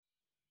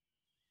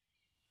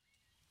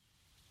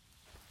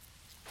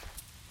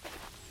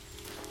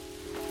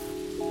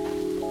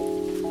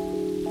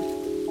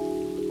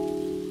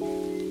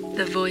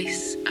the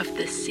voice of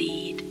the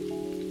seed.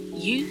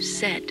 You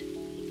said,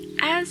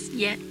 as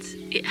yet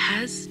it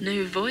has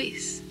no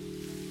voice.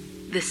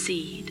 The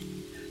seed,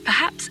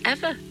 perhaps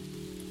ever,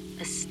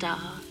 a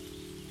star,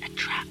 a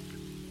trap,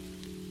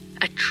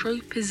 a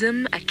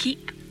tropism, a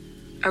keep,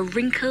 a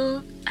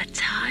wrinkle, a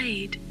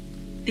tide.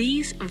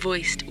 These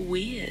voiced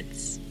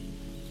weirds,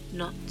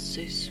 not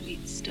so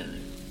sweet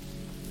stone,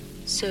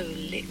 so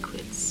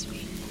liquid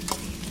sweet.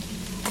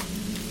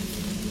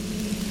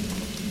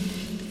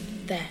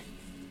 There,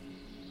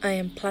 I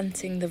am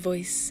planting the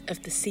voice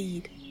of the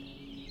seed.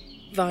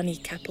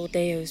 Vani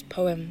Capildeo's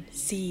poem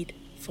Seed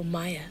for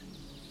Maya.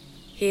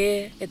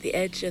 Here at the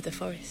edge of the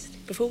forest,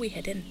 before we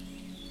head in.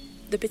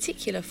 The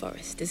particular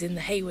forest is in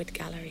the Hayward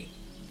Gallery,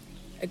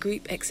 a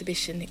group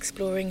exhibition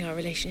exploring our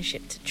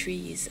relationship to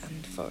trees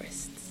and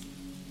forests.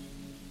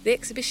 The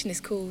exhibition is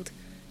called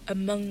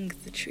Among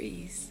the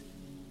Trees,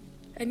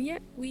 and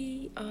yet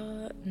we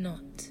are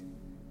not.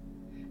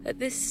 At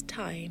this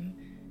time,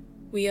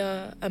 we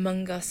are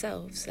among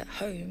ourselves at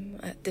home,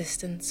 at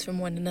distance from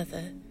one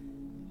another,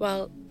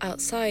 while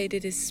outside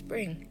it is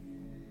spring,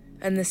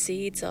 and the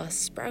seeds are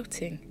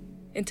sprouting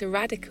into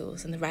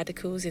radicals, and the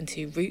radicals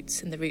into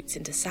roots, and the roots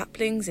into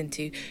saplings,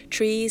 into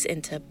trees,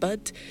 into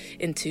bud,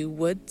 into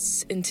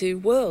woods, into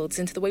worlds,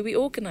 into the way we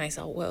organise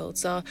our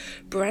worlds, our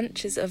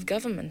branches of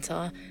government,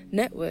 our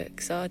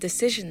networks, our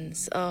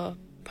decisions, our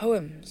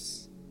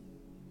poems.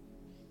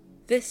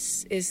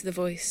 This is the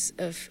voice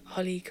of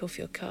Holly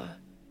Kofiokar,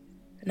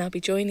 and I'll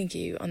be joining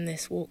you on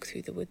this walk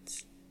through the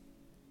woods.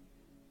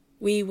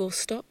 We will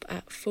stop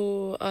at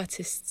 4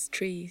 artists'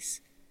 trees,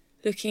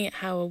 looking at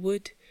how a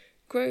wood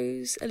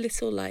grows a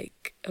little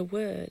like a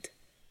word,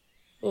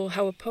 or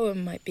how a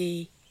poem might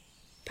be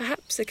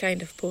perhaps a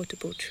kind of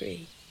portable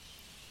tree,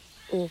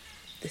 or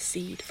the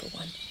seed for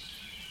one.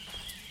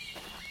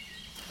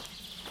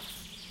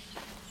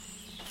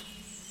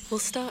 We'll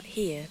start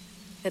here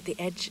at the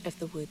edge of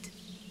the wood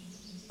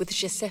with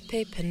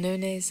Giuseppe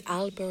Pannone's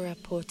Albera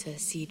Porta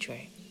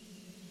Cedro.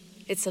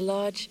 It's a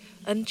large,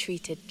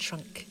 untreated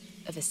trunk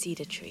of a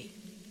cedar tree.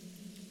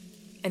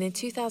 And in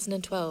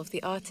 2012,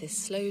 the artist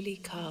slowly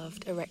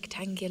carved a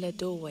rectangular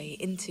doorway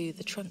into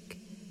the trunk,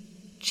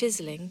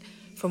 chiselling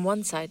from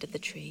one side of the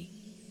tree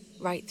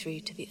right through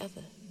to the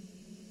other.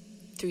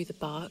 Through the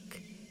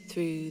bark,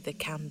 through the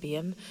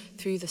cambium,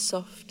 through the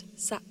soft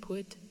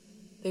sapwood,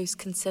 those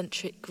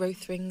concentric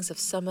growth rings of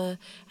summer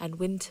and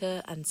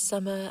winter and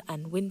summer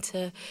and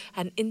winter,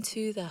 and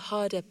into the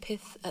harder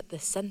pith at the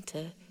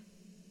centre,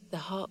 the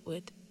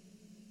heartwood.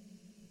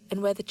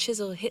 And where the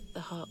chisel hit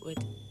the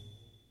heartwood,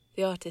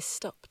 the artist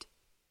stopped,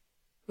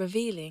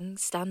 revealing,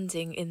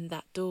 standing in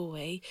that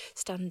doorway,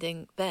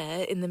 standing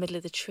there in the middle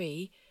of the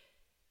tree,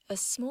 a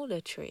smaller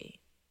tree.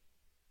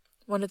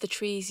 One of the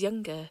tree's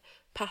younger,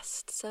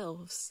 past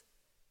selves,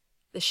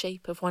 the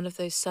shape of one of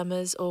those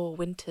summers or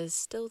winters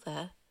still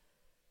there.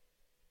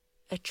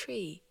 A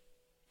tree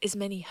is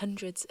many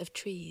hundreds of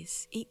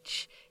trees,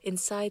 each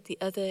inside the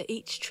other,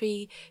 each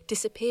tree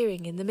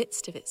disappearing in the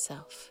midst of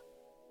itself.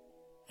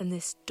 And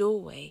this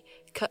doorway,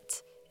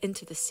 cut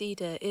into the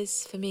cedar,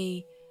 is, for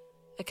me,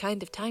 a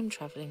kind of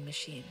time-travelling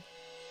machine.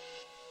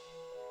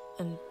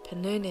 And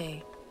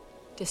Pannone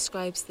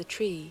describes the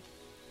tree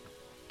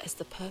as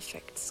the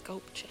perfect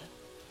sculpture.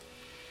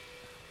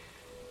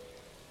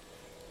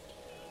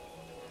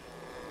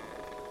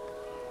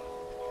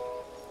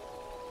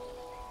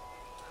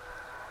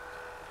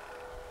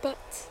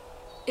 But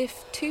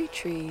if 2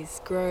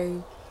 trees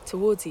grow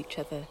towards each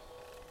other,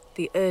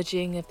 the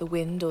urging of the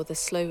wind or the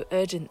slow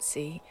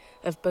urgency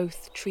of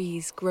both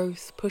trees'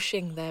 growth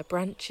pushing their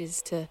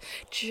branches to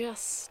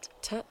just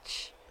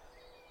touch,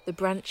 the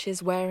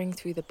branches wearing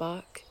through the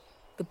bark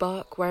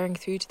wearing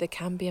through to the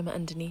cambium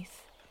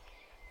underneath,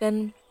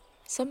 then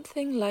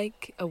something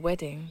like a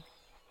wedding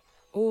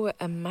or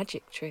a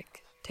magic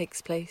trick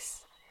takes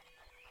place.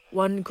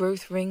 One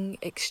growth ring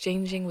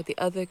exchanging with the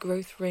other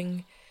growth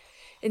ring,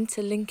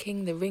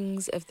 interlinking the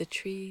rings of the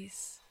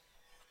trees,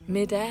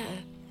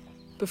 mid-air,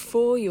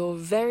 before your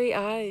very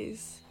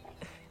eyes,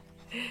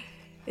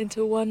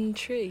 into one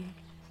tree.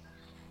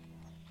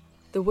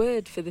 The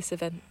word for this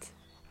event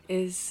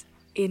is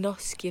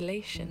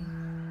inosculation.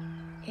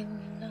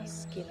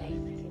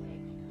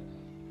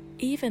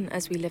 Even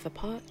as we live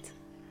apart,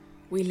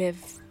 we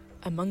live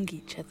among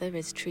each other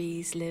as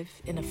trees live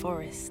in a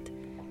forest,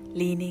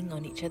 leaning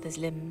on each other's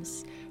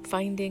limbs,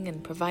 finding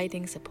and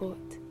providing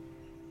support,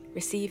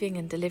 receiving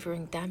and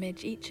delivering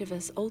damage, each of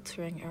us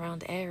altering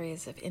around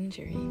areas of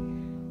injury.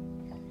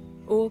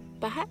 Or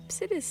perhaps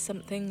it is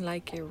something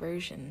like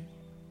erosion,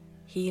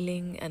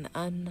 healing an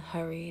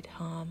unhurried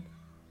harm.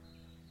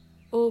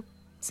 Or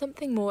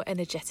something more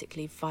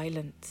energetically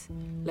violent,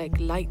 like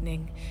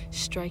lightning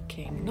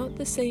striking not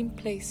the same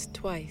place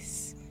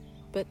twice,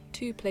 but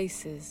 2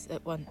 places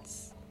at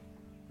once,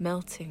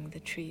 melting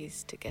the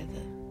trees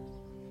together.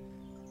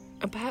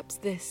 And perhaps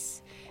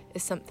this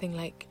is something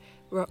like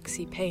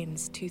Roxy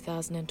Payne's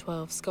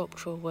 2012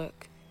 sculptural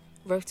work,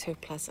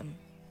 Rotoplasm.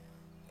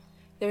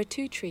 There are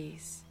 2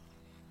 trees.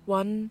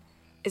 One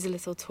is a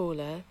little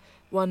taller,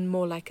 one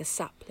more like a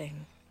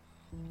sapling,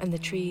 and the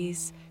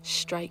trees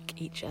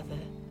strike each other,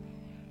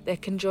 their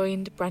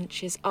conjoined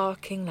branches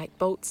arcing like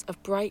bolts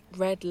of bright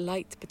red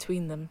light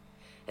between them,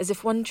 as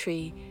if one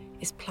tree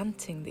is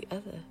planting the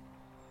other.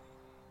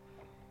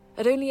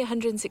 At only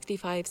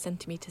 165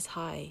 centimetres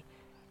high,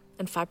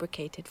 and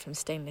fabricated from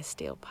stainless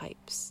steel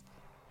pipes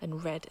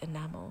and red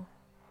enamel,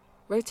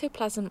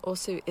 Rotoplasm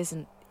also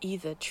isn't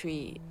either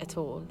tree at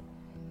all.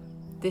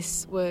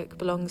 This work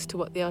belongs to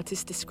what the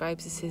artist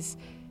describes as his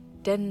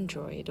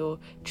dendroid or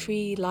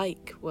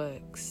tree-like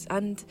works,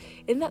 and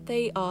in that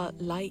they are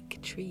like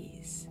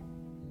trees.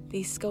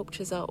 These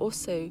sculptures are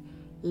also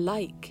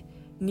like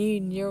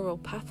new neural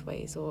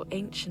pathways or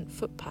ancient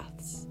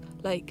footpaths,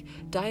 like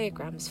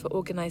diagrams for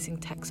organising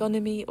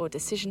taxonomy or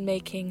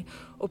decision-making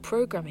or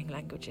programming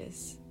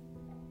languages.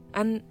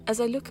 And as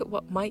I look at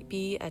what might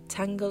be a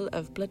tangle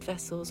of blood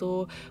vessels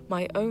or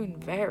my own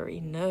very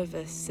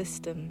nervous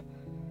system,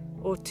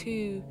 or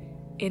two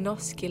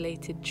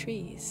inosculated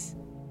trees,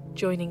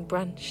 joining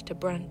branch to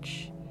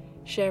branch,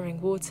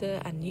 sharing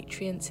water and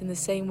nutrients in the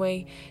same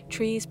way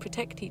trees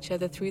protect each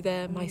other through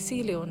their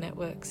mycelial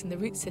networks in the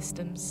root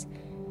systems,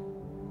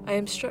 I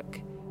am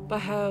struck by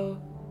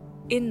how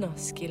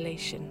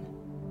inosculation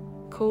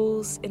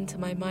calls into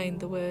my mind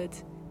the word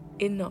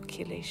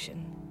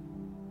inoculation,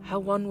 how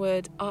one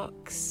word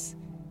arcs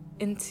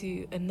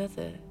into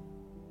another,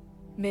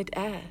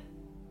 mid-air,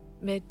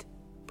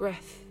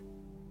 mid-breath,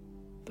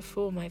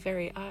 before my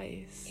very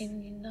eyes.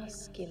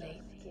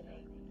 Inosculate,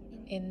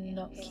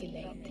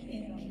 inoculate,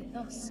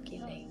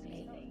 inosculate,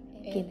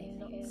 inoculate,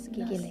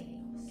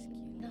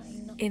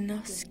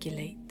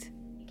 Inosculate,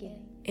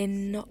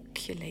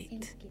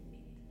 inoculate,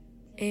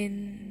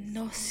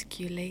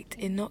 inosculate,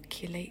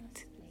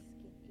 inoculate.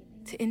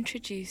 To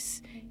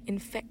introduce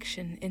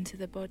infection into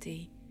the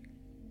body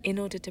in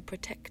order to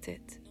protect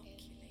it,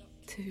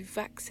 to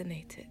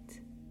vaccinate it.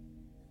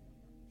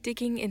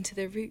 Digging into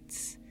the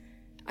roots,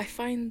 I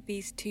find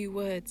these two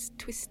words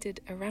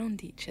twisted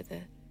around each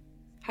other,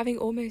 having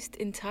almost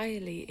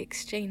entirely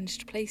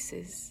exchanged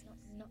places.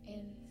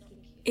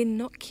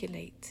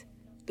 Inoculate,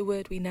 the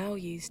word we now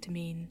use to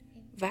mean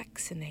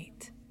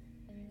vaccinate,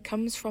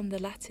 comes from the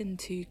Latin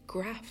to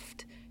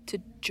graft, to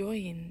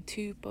join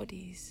two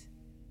bodies,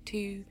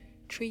 two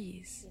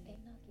trees,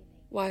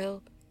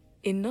 while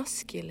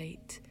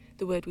inosculate,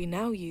 the word we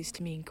now use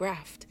to mean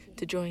graft,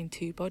 to join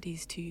two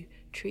bodies, two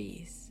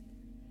trees,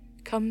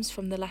 comes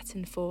from the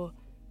Latin for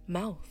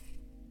mouth,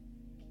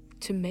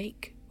 to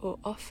make or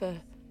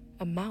offer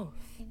a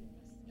mouth,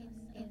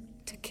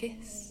 to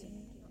kiss.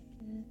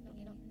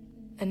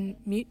 And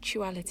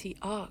mutuality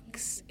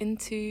arcs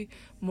into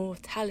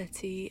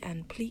mortality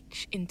and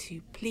pleach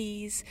into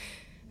please,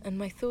 and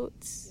my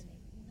thoughts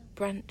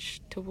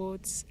branch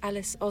towards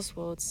Alice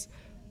Oswald's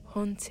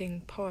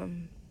haunting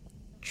poem,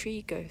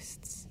 Tree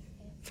Ghosts,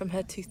 from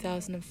her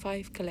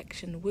 2005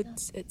 collection,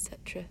 Woods,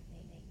 etc.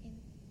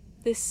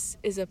 This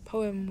is a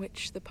poem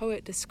which the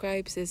poet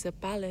describes as a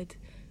ballad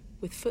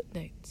with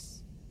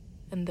footnotes,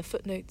 and the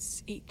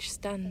footnotes each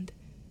stand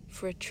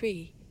for a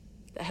tree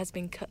that has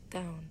been cut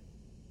down.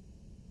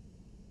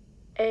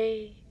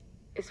 A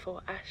is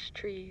for ash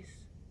trees,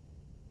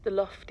 the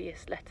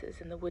loftiest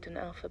letters in the wooden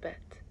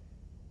alphabet.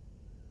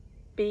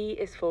 B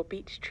is for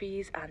beech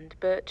trees and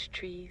birch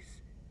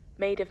trees,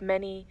 made of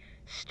many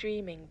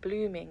streaming,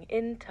 blooming,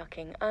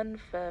 intucking,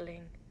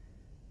 unfurling.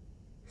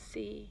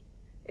 C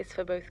is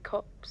for both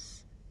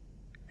copse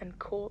and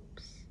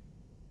corpse,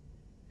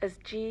 as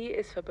G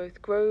is for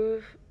both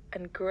grove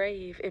and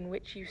grave in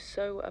which you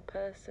sow a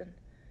person,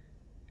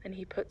 and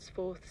he puts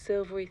forth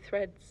silvery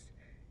threads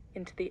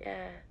into the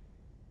air.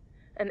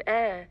 And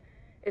air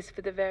is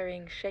for the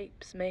varying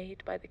shapes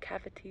made by the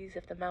cavities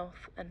of the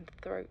mouth and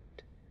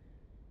throat,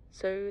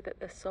 so that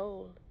the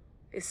soul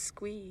is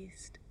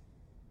squeezed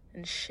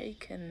and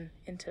shaken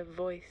into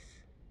voice.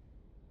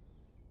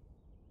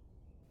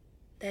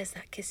 There's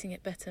that kissing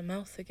it better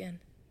mouth again.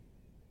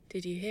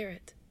 Did you hear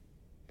it?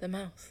 The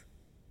mouth,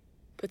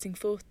 putting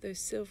forth those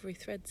silvery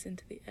threads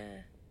into the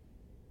air.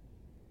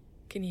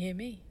 Can you hear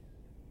me?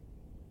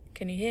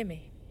 Can you hear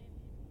me?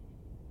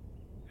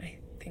 I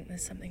think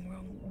there's something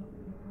wrong.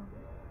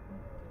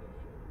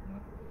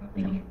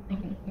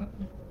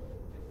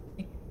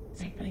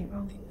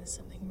 There's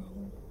something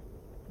wrong.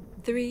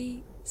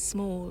 3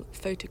 small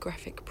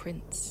photographic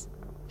prints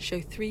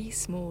show 3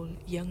 small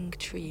young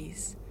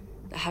trees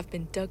that have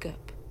been dug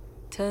up,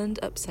 turned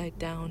upside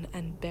down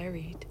and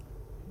buried,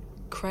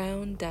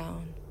 crown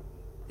down,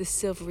 the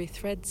silvery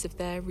threads of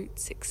their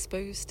roots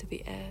exposed to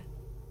the air.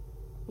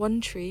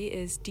 One tree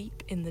is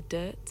deep in the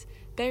dirt,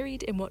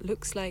 buried in what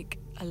looks like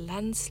a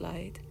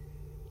landslide,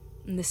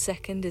 and the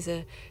second is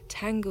a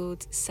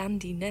tangled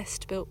sandy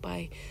nest built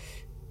by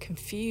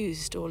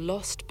confused or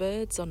lost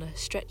birds on a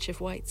stretch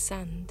of white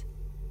sand,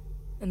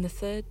 and the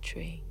third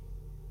tree,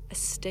 a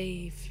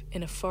stave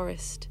in a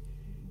forest,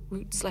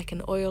 roots like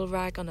an oil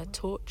rag on a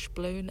torch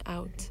blown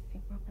out.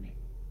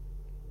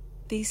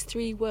 These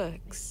 3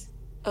 works,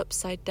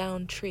 upside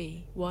down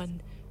tree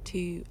 1,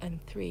 2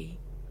 and 3,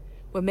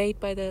 were made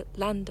by the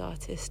land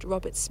artist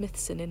Robert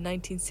Smithson in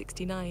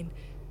 1969,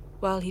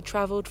 while he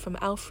travelled from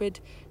Alfred,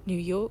 New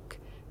York,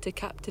 to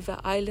Captiva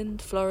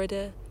Island,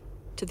 Florida,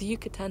 to the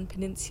Yucatan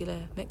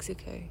Peninsula,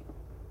 Mexico.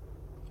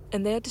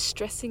 And they are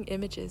distressing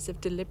images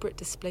of deliberate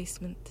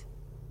displacement,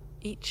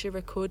 each a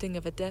recording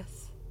of a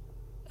death,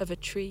 of a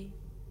tree,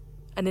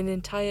 and an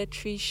entire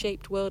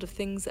tree-shaped world of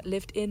things that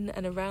lived in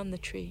and around the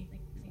tree.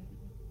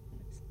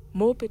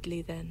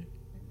 Morbidly, then,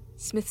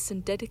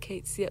 Smithson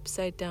dedicates the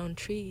upside-down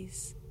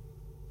trees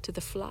to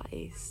the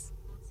flies,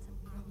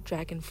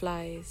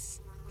 dragonflies,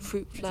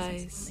 fruit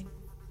flies,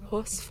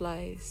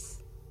 horseflies,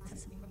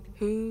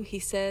 who, he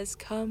says,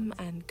 come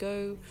and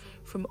go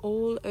from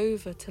all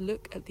over to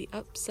look at the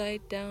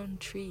upside-down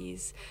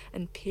trees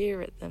and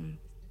peer at them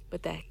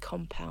with their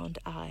compound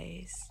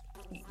eyes.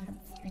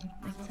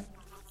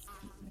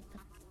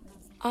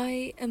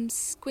 I am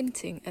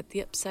squinting at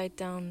the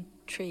upside-down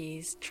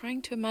trees,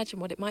 trying to imagine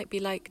what it might be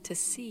like to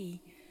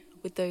see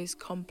with those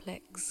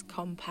complex,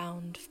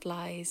 compound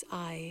flies'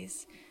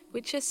 eyes,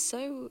 which are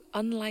so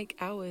unlike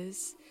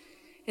ours,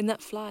 in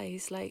that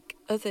flies, like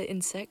other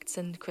insects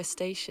and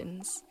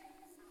crustaceans,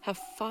 have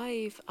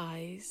 5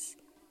 eyes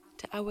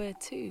to our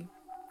 2.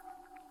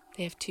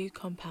 They have 2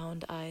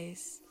 compound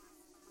eyes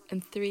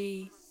and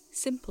 3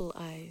 simple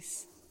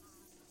eyes.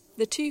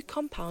 The 2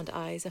 compound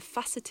eyes are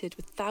faceted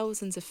with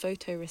thousands of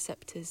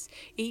photoreceptors,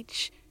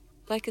 each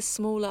like a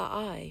smaller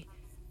eye,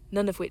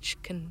 none of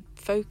which can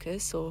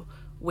focus or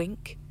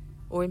wink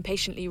or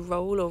impatiently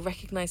roll or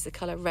recognize the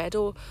colour red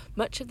or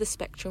much of the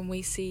spectrum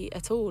we see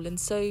at all, and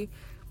so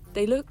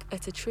they look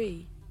at a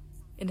tree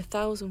in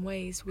 1,000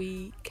 ways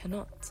we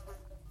cannot.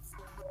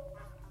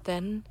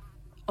 Then,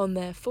 on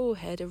their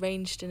forehead,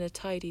 arranged in a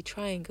tidy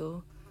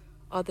triangle,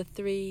 are the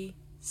 3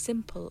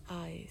 simple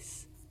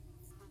eyes.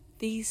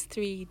 These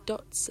 3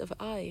 dots of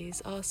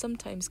eyes are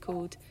sometimes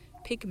called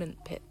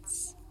pigment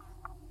pits,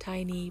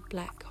 tiny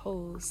black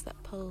holes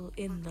that pull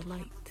in the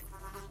light.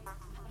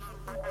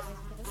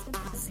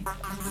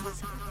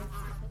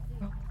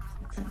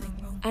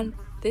 And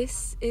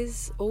this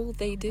is all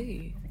they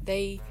do.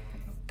 They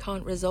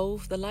can't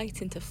resolve the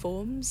light into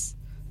forms,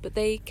 but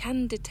they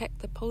can detect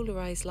the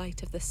polarized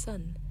light of the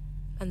sun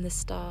and the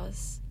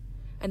stars,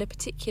 and a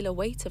particular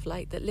weight of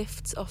light that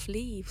lifts off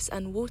leaves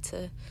and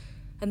water,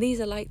 and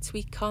these are lights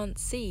we can't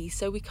see,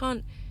 so we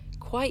can't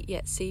quite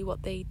yet see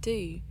what they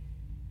do.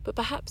 But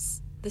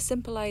perhaps the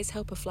simple eyes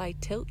help a fly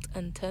tilt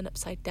and turn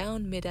upside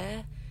down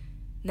mid-air,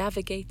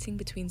 navigating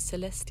between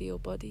celestial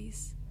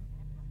bodies.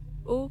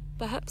 Or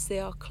perhaps they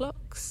are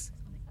clocks,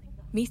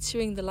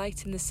 metering the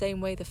light in the same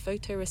way the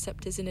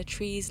photoreceptors in a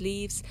tree's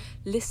leaves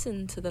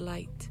listen to the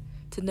light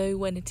to know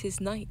when it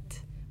is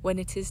night, when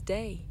it is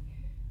day,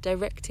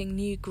 directing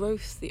new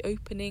growth, the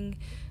opening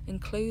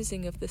and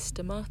closing of the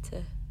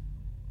stomata,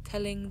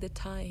 telling the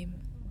time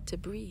to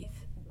breathe.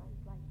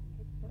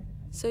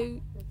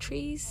 So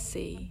trees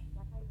see,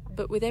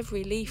 but with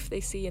every leaf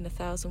they see in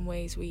 1,000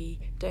 ways we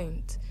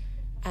don't,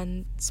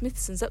 and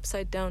Smithson's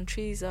upside-down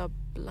trees are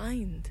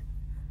blind.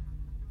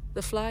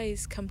 The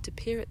flies come to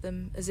peer at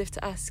them as if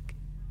to ask,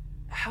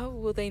 how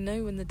will they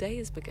know when the day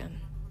has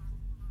begun?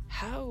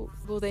 How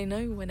will they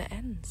know when it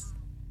ends?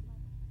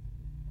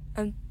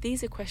 And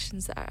these are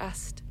questions that are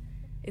asked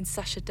in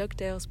Sacha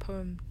Dugdale's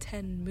poem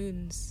 10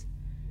 Moons,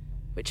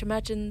 which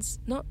imagines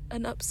not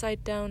an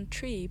upside-down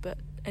tree, but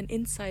an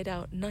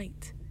inside-out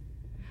night.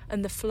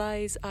 And the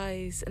fly's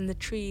eyes and the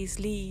tree's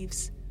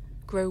leaves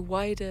grow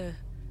wider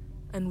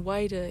and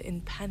wider in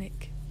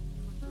panic.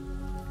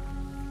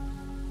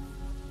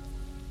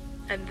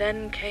 And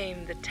then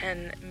came the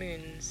 10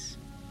 moons,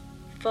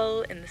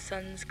 full in the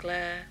sun's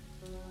glare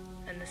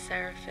and the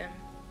seraphim,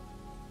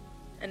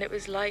 and it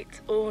was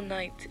light all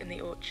night in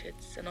the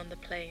orchards and on the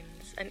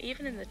plains and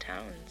even in the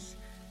towns,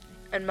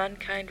 and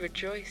mankind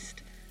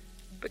rejoiced,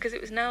 because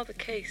it was now the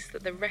case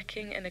that the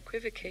wrecking and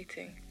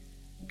equivocating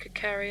could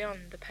carry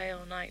on the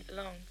pale night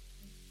long.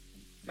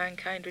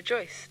 Mankind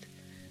rejoiced,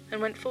 and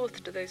went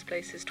forth to those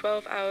places.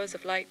 12 hours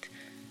of light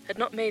had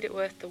not made it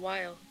worth the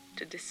while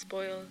to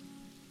despoil,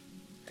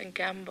 and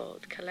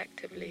gambolled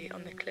collectively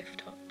on the cliff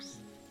tops,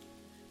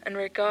 and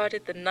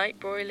regarded the night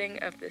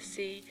broiling of the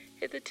sea,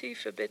 hitherto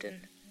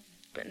forbidden,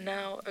 but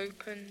now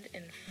opened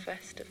in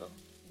festival.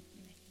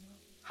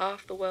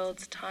 Half the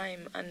world's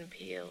time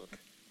unpeeled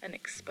and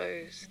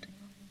exposed,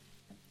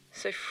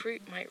 so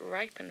fruit might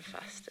ripen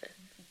faster,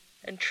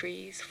 and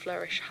trees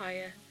flourish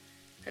higher,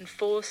 and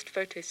forced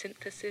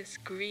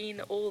photosynthesis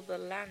green all the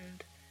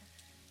land.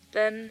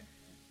 Then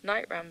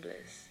night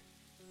ramblers,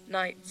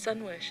 night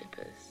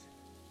sun-worshippers,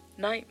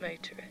 night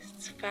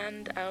motorists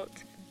fanned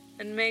out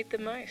and made the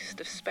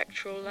most of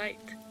spectral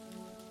light,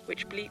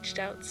 which bleached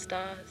out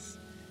stars,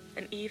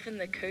 and even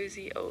the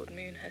cosy old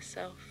moon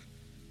herself,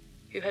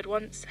 who had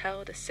once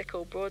held a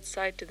sickle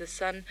broadside to the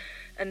sun,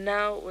 and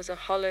now was a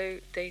hollow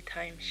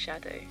daytime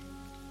shadow.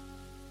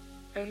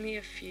 Only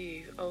a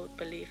few old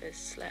believers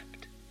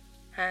slept,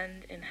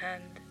 hand in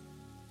hand,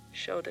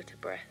 shoulder to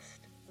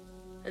breast,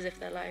 as if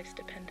their lives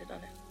depended on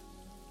it,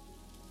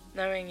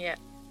 knowing yet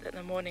that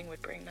the morning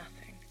would bring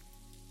nothing,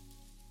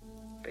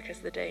 because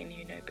the day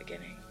knew no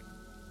beginning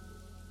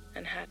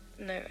and had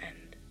no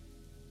end.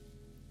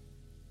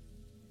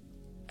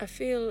 I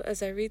feel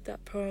as I read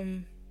that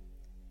poem,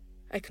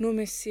 I can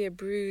almost see a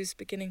bruise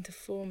beginning to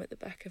form at the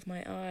back of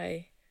my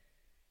eye,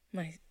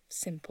 my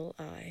simple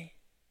eye.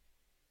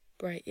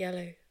 Bright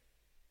yellow,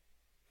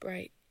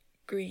 bright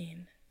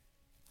green.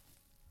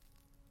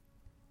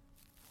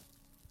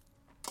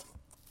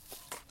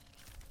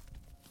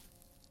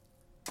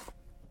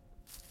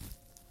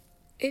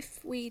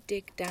 If we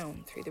dig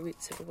down through the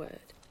roots of a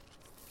word,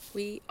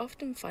 we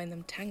often find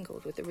them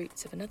tangled with the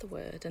roots of another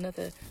word,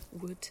 another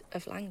wood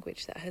of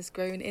language that has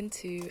grown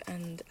into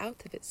and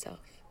out of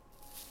itself.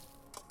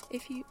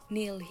 If you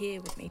kneel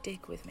here with me,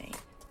 dig with me,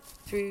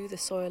 through the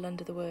soil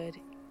under the word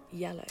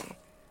yellow,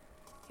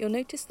 you'll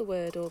notice the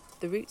word, or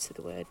the roots of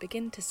the word,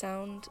 begin to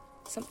sound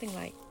something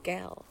like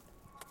gel,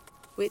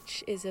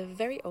 which is a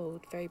very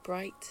old, very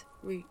bright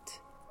root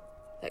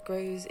that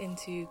grows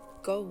into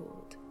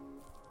gold,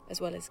 as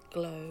well as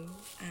glow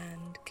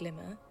and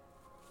glimmer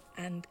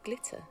and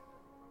glitter.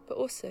 But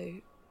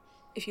also,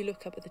 if you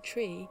look up at the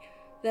tree,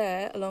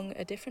 there, along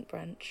a different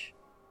branch,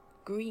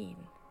 green,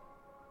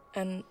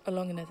 and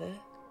along another,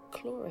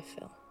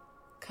 chlorophyll,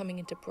 coming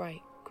into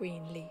bright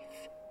green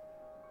leaf.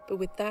 But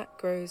with that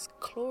grows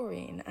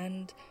chlorine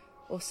and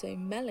also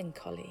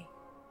melancholy,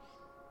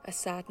 a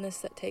sadness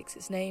that takes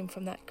its name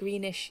from that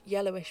greenish,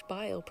 yellowish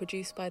bile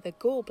produced by the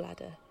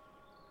gallbladder.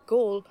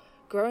 Gall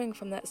growing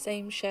from that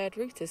same shared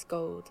root as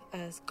gold,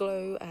 as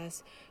glow,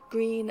 as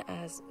green,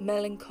 as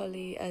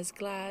melancholy, as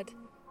glad,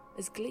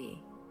 as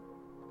glee.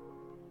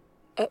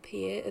 Up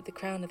here at the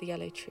crown of the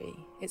yellow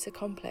tree, it's a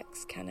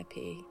complex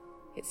canopy.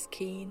 It's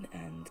keen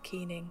and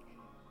keening,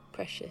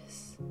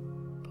 precious,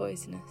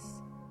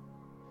 poisonous.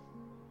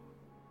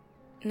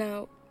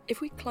 Now,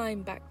 if we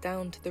climb back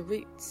down to the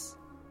roots,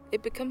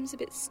 it becomes a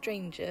bit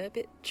stranger, a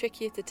bit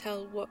trickier to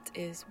tell what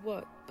is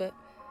what, but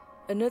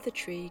another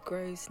tree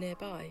grows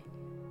nearby,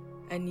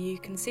 and you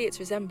can see its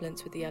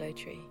resemblance with the yellow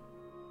tree,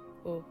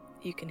 or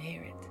you can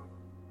hear it.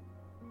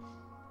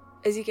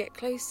 As you get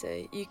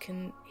closer, you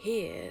can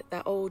hear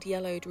that old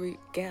yellowed root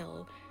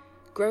gel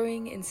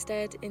growing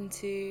instead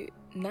into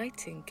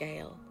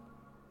nightingale,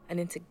 and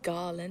into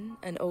garlan,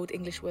 an old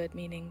English word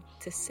meaning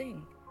to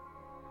sing,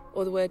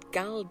 or the word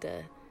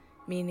galda,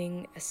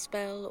 meaning a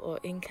spell or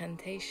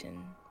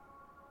incantation,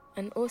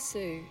 and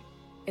also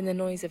in the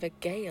noise of a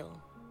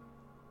gale.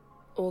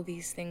 All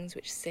these things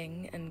which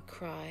sing and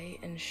cry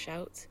and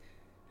shout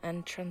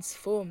and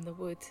transform the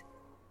wood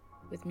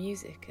with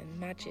music and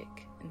magic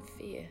and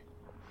fear.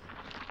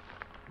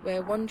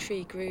 Where one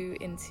tree grew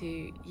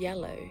into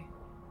yellow,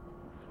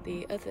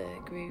 the other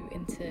grew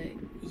into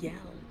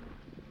yell.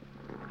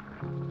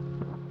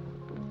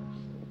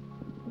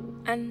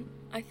 And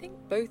I think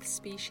both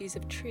species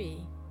of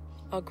tree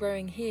are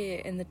growing here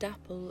in the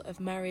dapple of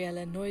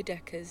Mariella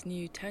Neudecker's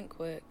new tank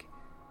work,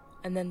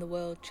 and then the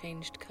world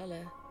changed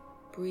colour,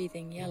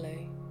 breathing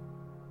yellow.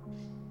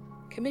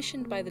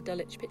 Commissioned by the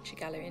Dulwich Picture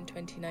Gallery in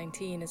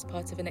 2019 as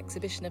part of an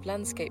exhibition of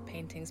landscape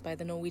paintings by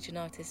the Norwegian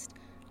artist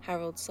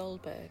Harald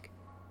Solberg,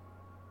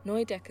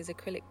 Neudecker's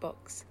acrylic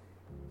box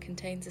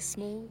contains a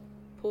small,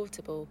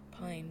 portable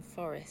pine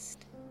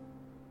forest.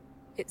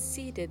 It's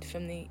seeded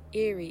from the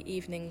eerie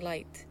evening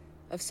light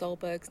of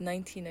Solberg's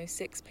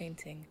 1906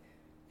 painting,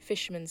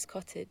 Fisherman's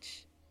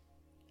Cottage,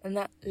 and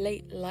that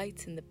late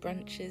light in the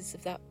branches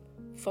of that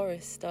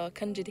forest are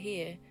conjured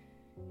here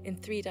in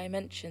 3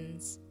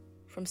 dimensions,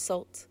 from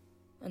salt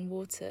and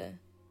water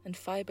and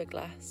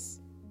fiberglass.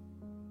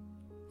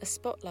 A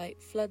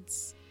spotlight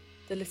floods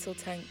the little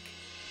tank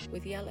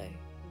with yellow,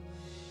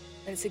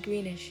 and it's a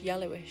greenish,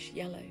 yellowish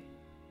yellow,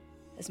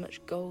 as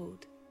much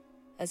gold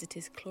as it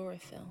is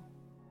chlorophyll.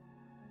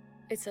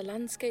 It's a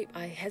landscape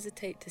I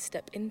hesitate to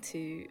step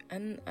into,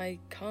 and I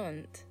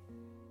can't.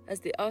 As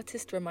the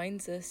artist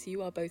reminds us,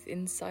 you are both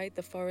inside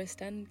the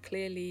forest and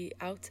clearly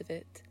out of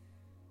it.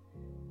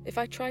 If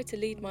I try to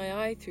lead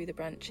my eye through the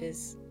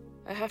branches,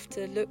 I have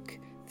to look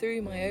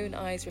through my own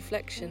eye's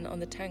reflection on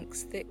the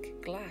tank's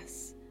thick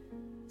glass,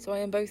 so I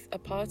am both a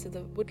part of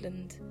the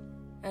woodland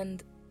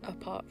and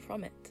apart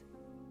from it.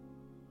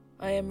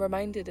 I am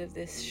reminded of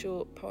this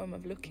short poem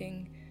of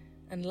looking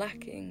and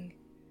lacking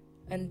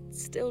and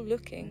still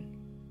looking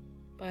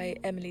by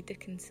Emily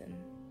Dickinson.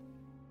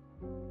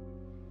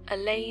 A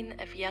lane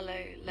of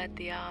yellow led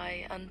the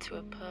eye unto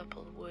a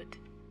purple wood,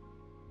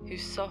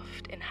 whose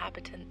soft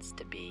inhabitants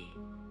to be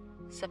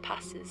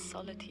surpasses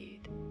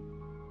solitude.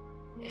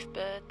 If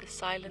bird the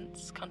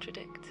silence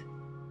contradict,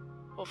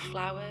 or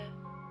flower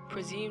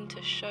presume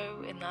to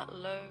show in that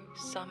low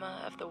summer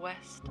of the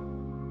west,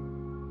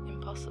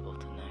 impossible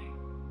to know.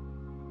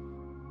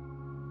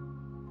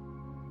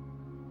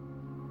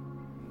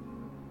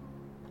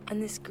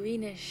 And this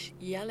greenish,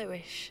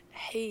 yellowish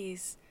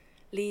haze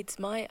leads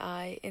my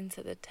eye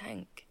into the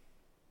tank.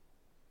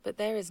 But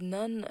there is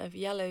none of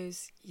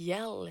yellow's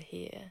yell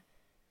here.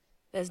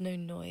 There's no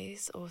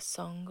noise or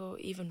song or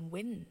even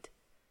wind.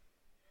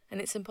 And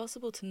it's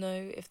impossible to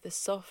know if the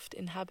soft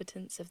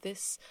inhabitants of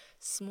this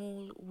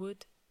small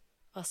wood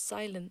are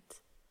silent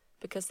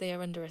because they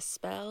are under a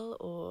spell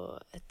or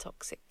a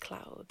toxic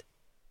cloud.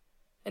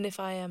 And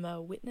if I am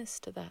a witness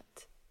to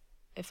that,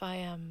 if I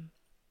am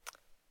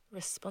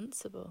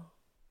responsible.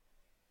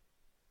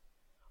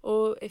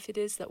 Or if it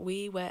is that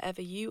we,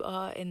 wherever you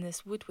are in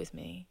this wood with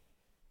me,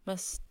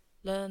 must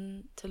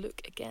learn to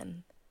look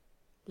again.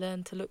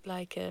 Learn to look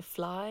like a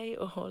fly,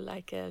 or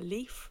like a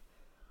leaf,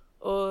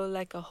 or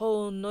like a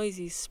whole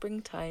noisy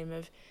springtime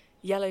of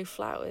yellow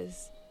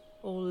flowers,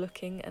 all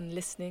looking and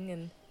listening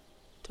and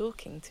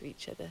talking to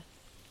each other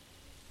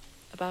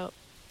about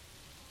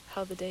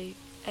how the day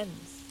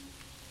ends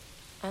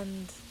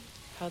and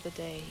how the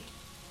day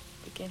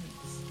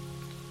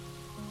begins.